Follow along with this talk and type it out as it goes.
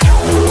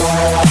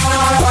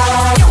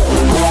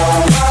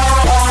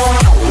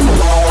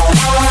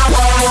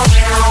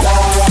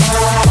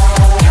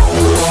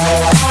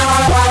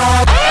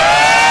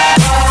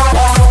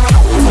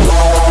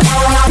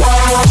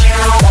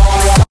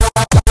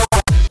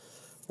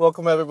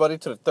Welcome everybody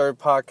to the third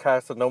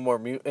podcast of No More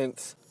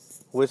Mutants,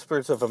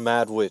 Whispers of a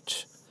Mad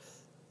Witch.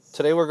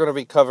 Today we're going to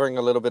be covering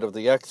a little bit of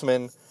the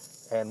X-Men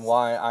and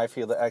why I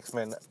feel the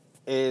X-Men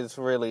is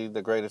really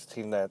the greatest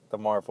team that the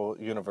Marvel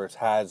Universe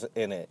has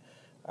in it.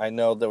 I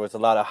know there was a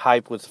lot of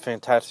hype with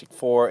Fantastic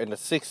Four in the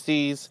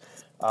 60s.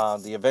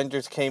 The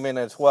Avengers came in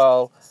as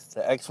well.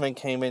 The X-Men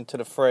came into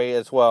the fray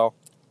as well.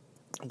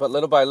 But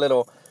little by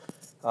little,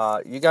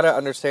 you got to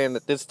understand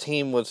that this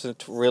team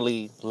wasn't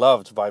really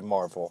loved by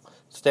Marvel.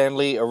 Stan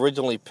Lee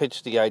originally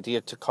pitched the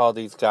idea to call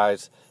these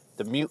guys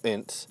the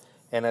Mutants,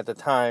 and at the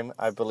time,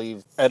 I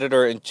believe,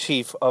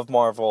 editor-in-chief of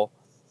Marvel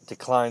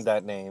declined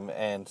that name,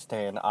 and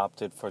Stan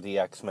opted for the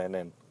X-Men,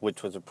 and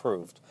which was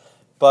approved.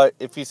 But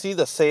if you see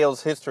the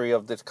sales history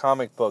of this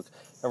comic book,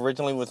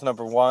 originally was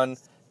number 1,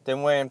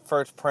 then went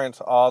first print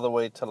all the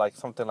way to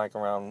something like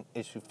around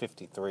issue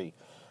 53.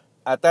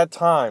 At that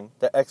time,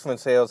 the X-Men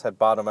sales had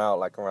bottomed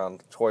out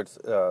around towards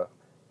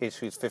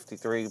issues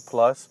 53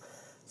 plus.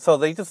 So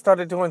they just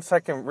started doing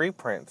second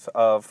reprints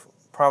of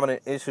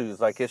prominent issues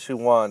like issue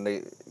 1,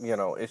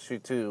 issue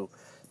 2.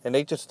 And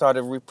they just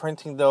started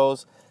reprinting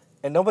those.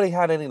 And nobody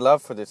had any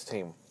love for this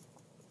team.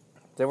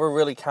 They were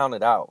really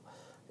counted out.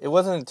 It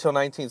wasn't until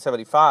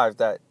 1975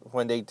 that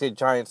when they did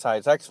Giant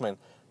Size X-Men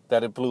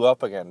that it blew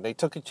up again. They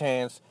took a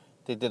chance.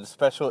 They did a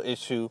special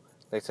issue.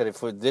 They said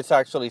if this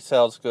actually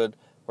sells good,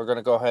 we're going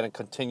to go ahead and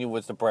continue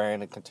with the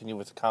brand and continue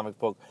with the comic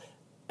book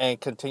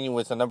and continue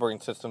with the numbering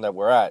system that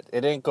we're at.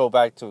 It didn't go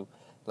back to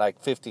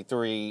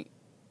 53,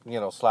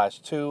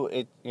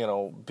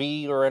 /2,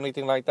 B or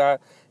anything like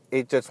that.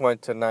 It just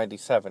went to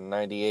 97,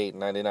 98,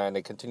 99.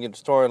 They continued the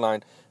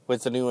storyline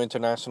with the new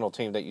international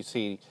team that you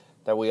see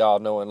that we all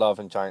know and love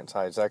in Giant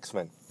Size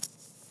X-Men.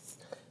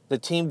 The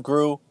team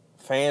grew.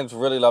 Fans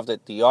really loved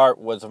it. The art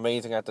was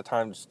amazing at the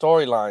time. The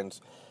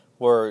storylines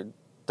were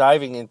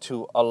diving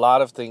into a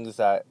lot of things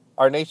that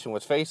our nation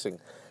was facing,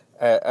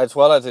 as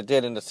well as it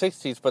did in the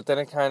 60s, but then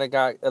it kind of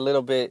got a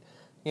little bit,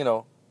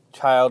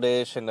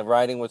 childish, and the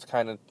writing was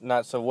kind of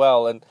not so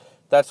well, and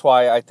that's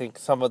why I think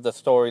some of the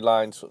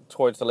storylines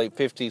towards the late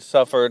 50s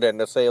suffered and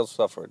the sales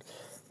suffered.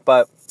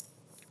 But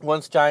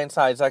once Giant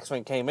Size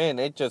X-Men came in,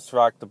 it just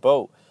rocked the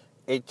boat.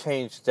 It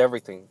changed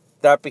everything.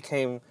 That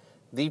became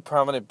the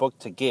prominent book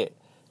to get.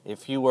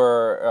 If you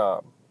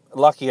were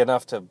lucky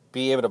enough to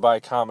be able to buy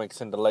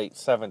comics in the late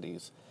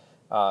 70s,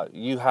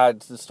 you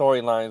had the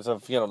storylines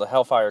of, the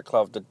Hellfire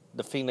Club,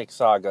 the Phoenix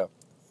Saga,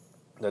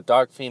 the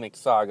Dark Phoenix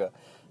Saga.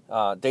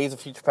 Days of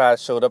Future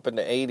Past showed up in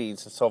the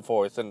 80s and so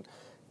forth. And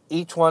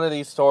each one of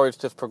these stories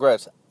just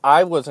progressed.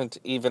 I wasn't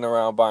even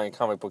around buying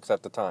comic books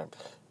at the time.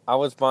 I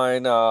was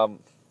buying, I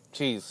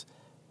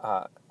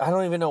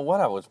don't even know what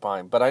I was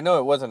buying. But I know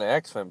it wasn't an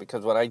X-Men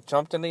because when I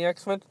jumped in the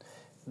X-Men,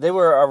 they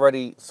were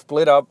already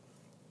split up.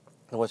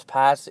 It was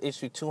past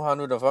issue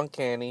 200 of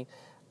Uncanny.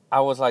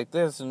 I was like,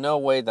 there's no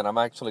way that I'm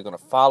actually going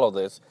to follow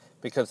this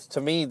because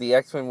to me, the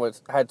X-Men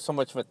had so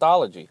much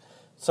mythology.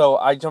 So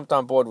I jumped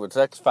on board with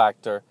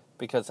X-Factor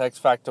because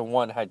X-Factor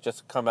 1 had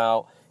just come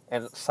out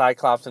and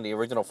Cyclops and the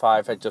original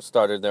 5 had just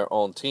started their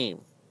own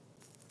team.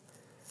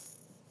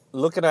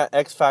 Looking at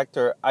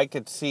X-Factor, I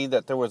could see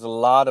that there was a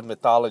lot of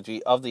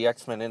mythology of the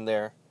X-Men in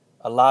there.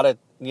 A lot of,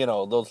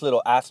 those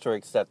little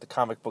asterisks that the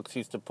comic books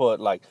used to put,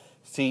 like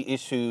see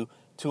issue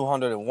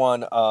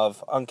 201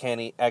 of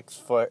Uncanny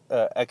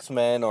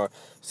X-Men or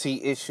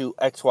see issue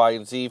X, Y,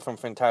 and Z from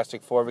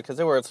Fantastic Four because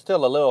there was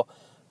still a little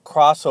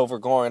crossover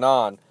going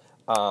on.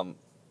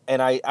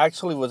 And I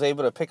actually was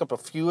able to pick up a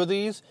few of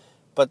these,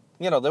 but,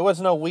 there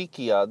was no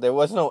Wikia. There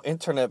was no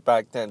internet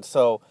back then.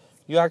 So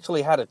you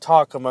actually had to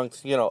talk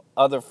amongst,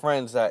 other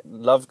friends that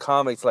loved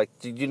comics. Like,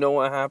 did you know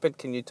what happened?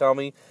 Can you tell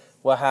me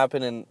what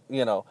happened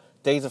in,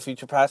 Days of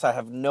Future Past? I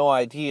have no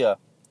idea.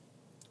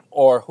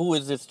 Or who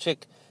is this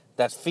chick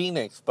that's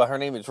Phoenix, but her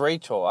name is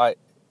Rachel?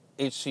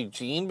 Is she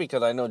Jean?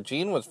 Because I know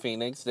Jean was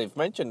Phoenix. They've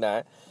mentioned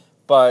that.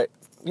 But,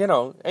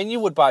 and you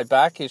would buy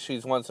back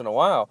issues once in a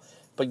while.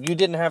 But you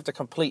didn't have the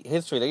complete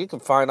history that you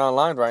can find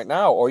online right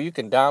now. Or you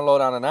can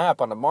download on an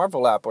app, on the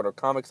Marvel app or the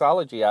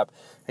Comixology app.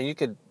 And you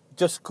could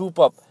just scoop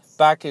up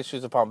back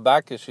issues upon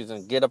back issues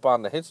and get up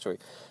on the history.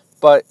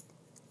 But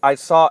I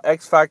saw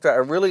X-Factor. I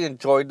really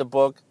enjoyed the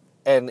book.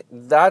 And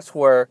that's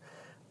where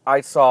I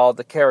saw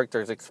the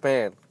characters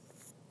expand.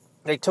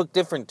 They took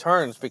different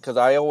turns because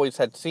I always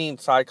had seen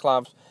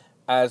Cyclops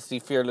as the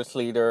fearless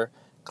leader,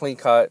 clean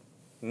cut,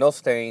 no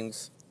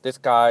stains. This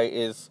guy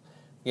is,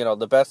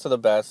 the best of the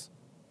best.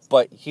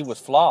 But he was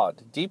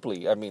flawed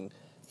deeply. I mean,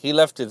 he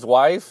left his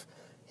wife.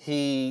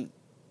 He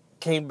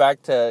came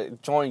back to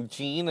join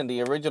Jean in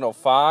the original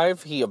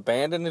 5. He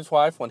abandoned his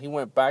wife when he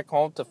went back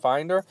home to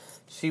find her.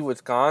 She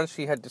was gone.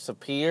 She had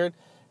disappeared.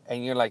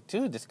 And you're like,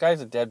 dude, this guy's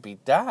a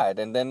deadbeat dad.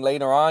 And then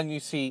later on, you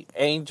see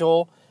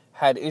Angel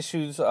had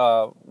issues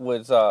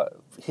with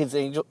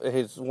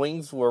his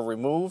wings were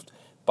removed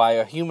by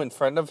a human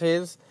friend of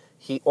his.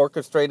 He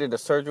orchestrated a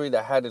surgery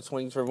that had his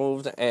wings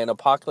removed, and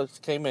Apocalypse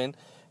came in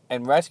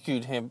and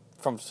rescued him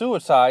from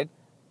suicide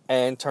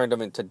and turned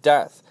him into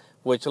death,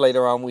 which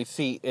later on we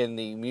see in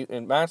the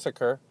Mutant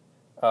Massacre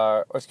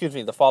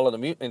the Fall of the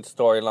Mutants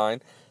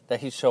storyline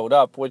that he showed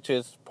up, which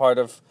is part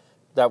of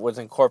that was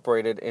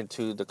incorporated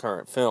into the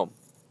current film.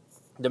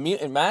 The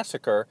Mutant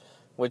Massacre,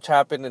 which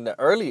happened in the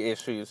early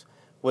issues,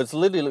 was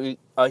literally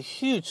a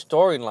huge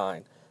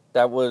storyline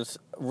that was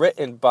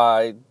written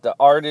by the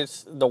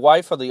artist, the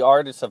wife of the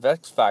artist of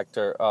X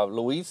Factor,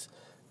 Louise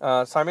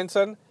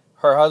Simonson.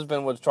 Her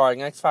husband was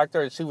drawing X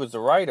Factor, and she was the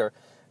writer.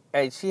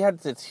 And she had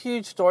this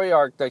huge story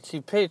arc that she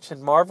pitched,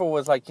 and Marvel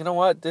was like, you know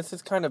what, this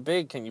is kind of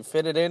big. Can you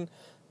fit it in,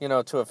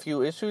 to a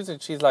few issues?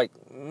 And she's like,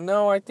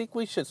 no, I think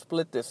we should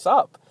split this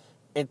up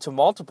into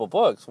multiple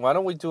books. Why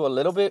don't we do a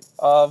little bit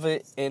of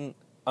it in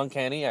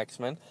Uncanny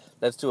X-Men?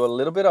 Let's do a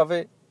little bit of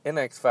it in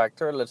X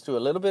Factor. Let's do a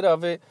little bit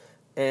of it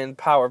in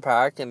Power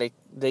Pack. And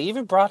they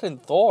even brought in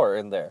Thor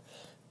in there.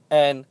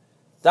 And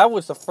that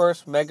was the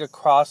first mega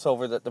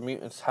crossover that the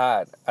mutants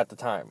had at the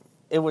time.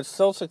 It was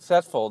so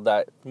successful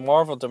that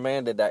Marvel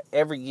demanded that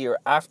every year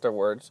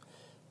afterwards,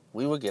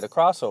 we would get a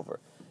crossover.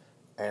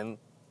 And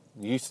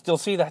you still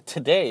see that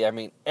today. I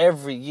mean,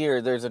 every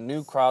year there's a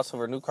new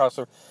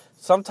crossover.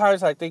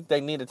 Sometimes I think they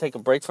need to take a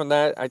break from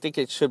that. I think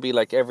it should be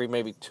like every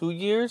maybe 2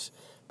 years,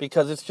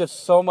 because it's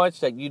just so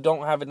much that you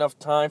don't have enough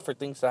time for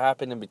things to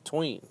happen in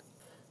between.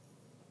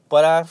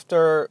 But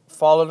after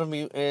Fall of the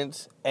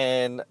Mutants,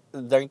 and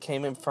then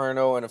came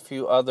Inferno and a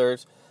few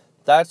others,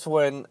 that's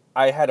when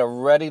I had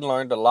already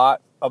learned a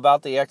lot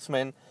about the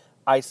X-Men.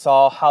 I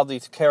saw how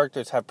these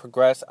characters have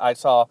progressed. I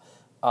saw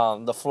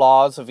the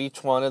flaws of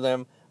each one of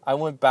them. I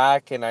went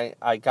back and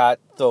I got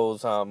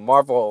those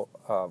Marvel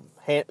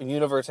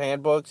Universe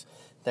handbooks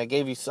that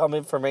gave you some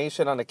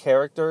information on the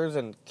characters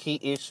and key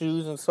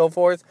issues and so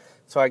forth.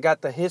 So I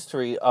got the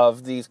history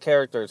of these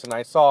characters, and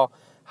I saw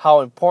how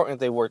important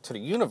they were to the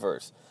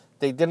universe.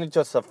 They didn't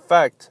just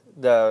affect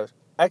the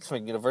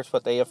X-Men universe,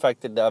 but they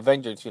affected the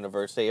Avengers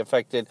universe. They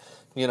affected,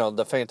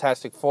 the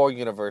Fantastic Four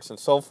universe and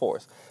so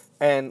forth.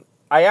 And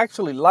I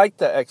actually liked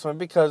the X-Men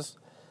because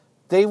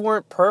they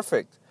weren't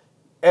perfect.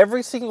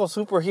 Every single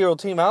superhero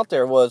team out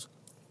there was,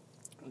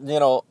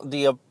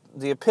 the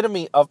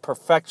epitome of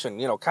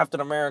perfection. Captain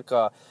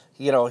America,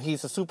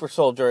 he's a super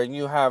soldier, and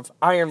you have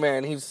Iron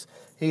Man.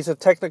 He's a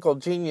technical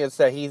genius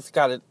that he's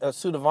got a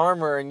suit of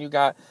armor, and you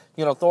got,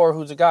 Thor,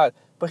 who's a god.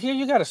 But here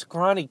you got a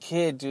scrawny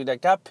kid, dude, that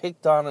got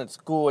picked on at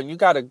school, and you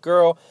got a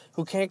girl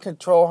who can't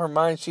control her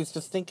mind. She's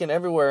just thinking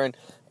everywhere,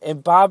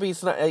 and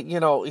Bobby's not,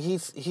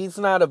 he's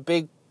not a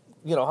big,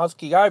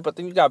 husky guy, but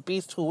then you got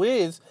Beast, who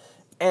is,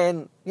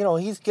 and,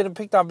 he's getting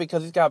picked on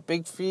because he's got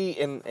big feet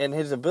and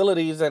his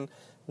abilities, and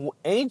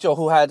Angel,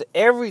 who had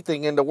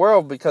everything in the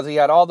world because he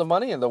had all the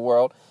money in the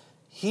world,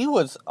 he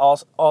was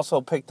also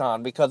picked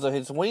on because of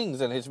his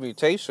wings and his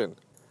mutation.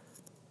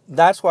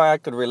 That's why I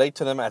could relate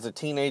to them as a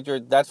teenager.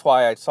 That's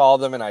why I saw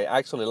them and I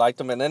actually liked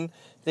them. And then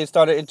they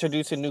started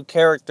introducing new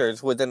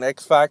characters within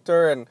X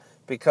Factor. And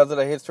because of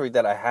the history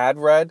that I had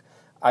read,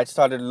 I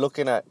started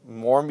looking at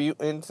more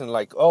mutants and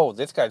like, oh,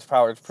 this guy's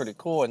power is pretty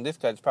cool. And this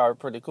guy's power is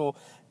pretty cool.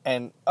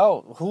 And,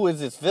 oh, who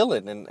is this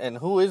villain? And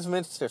who is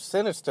Mr.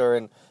 Sinister?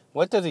 And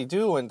what does he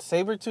do? And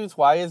Sabretooth,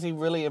 why is he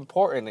really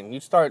important? And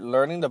you start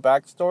learning the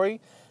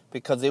backstory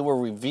because they were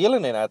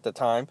revealing it at the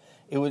time.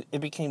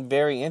 It became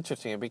very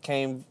interesting. It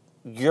became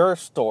your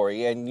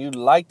story, and you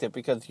liked it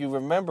because you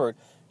remembered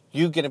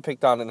you getting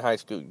picked on in high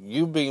school,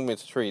 you being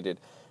mistreated,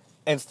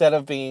 instead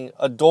of being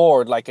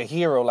adored like a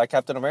hero like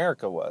Captain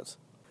America was.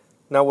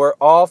 Now, we're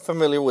all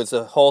familiar with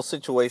the whole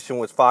situation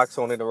with Fox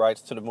owning the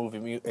rights to the movie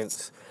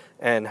Mutants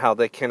and how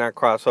they cannot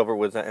cross over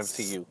with the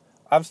MCU.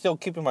 I'm still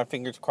keeping my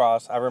fingers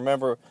crossed. I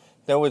remember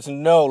there was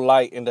no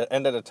light in the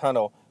end of the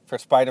tunnel for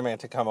Spider-Man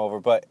to come over,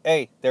 but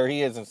hey, there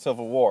he is in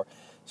Civil War.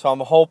 So I'm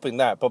hoping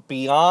that. But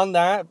beyond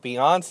that,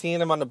 beyond seeing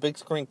them on the big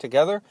screen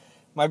together,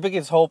 my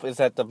biggest hope is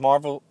that the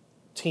Marvel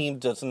team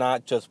does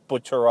not just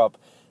butcher up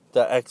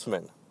the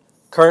X-Men.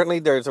 Currently,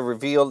 there's a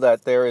reveal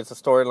that there is a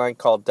storyline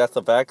called Death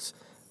of X.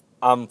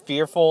 I'm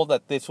fearful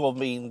that this will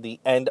mean the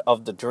end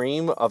of the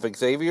dream of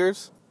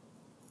Xavier's,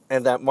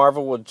 and that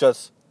Marvel will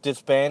just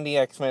disband the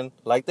X-Men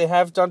like they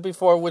have done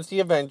before with the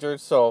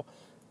Avengers, so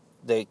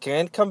they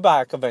can come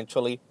back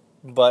eventually.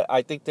 But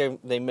I think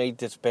they may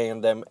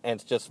disband them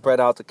and just spread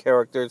out the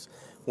characters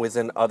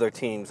within other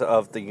teams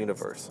of the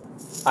universe.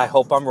 I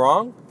hope I'm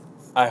wrong.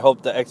 I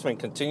hope the X-Men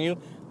continue.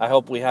 I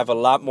hope we have a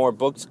lot more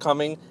books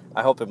coming.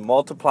 I hope it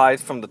multiplies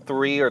from the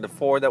 3 or the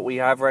 4 that we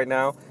have right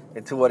now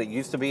into what it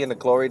used to be in the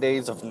glory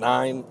days of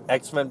 9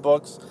 X-Men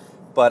books.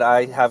 But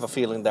I have a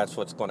feeling that's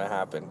what's going to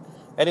happen.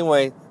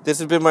 Anyway, this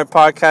has been my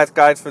podcast,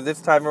 guys, for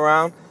this time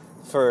around,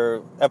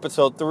 for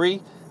episode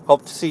 3.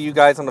 Hope to see you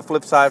guys on the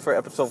flip side for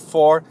episode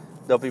 4.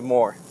 There'll be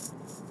more.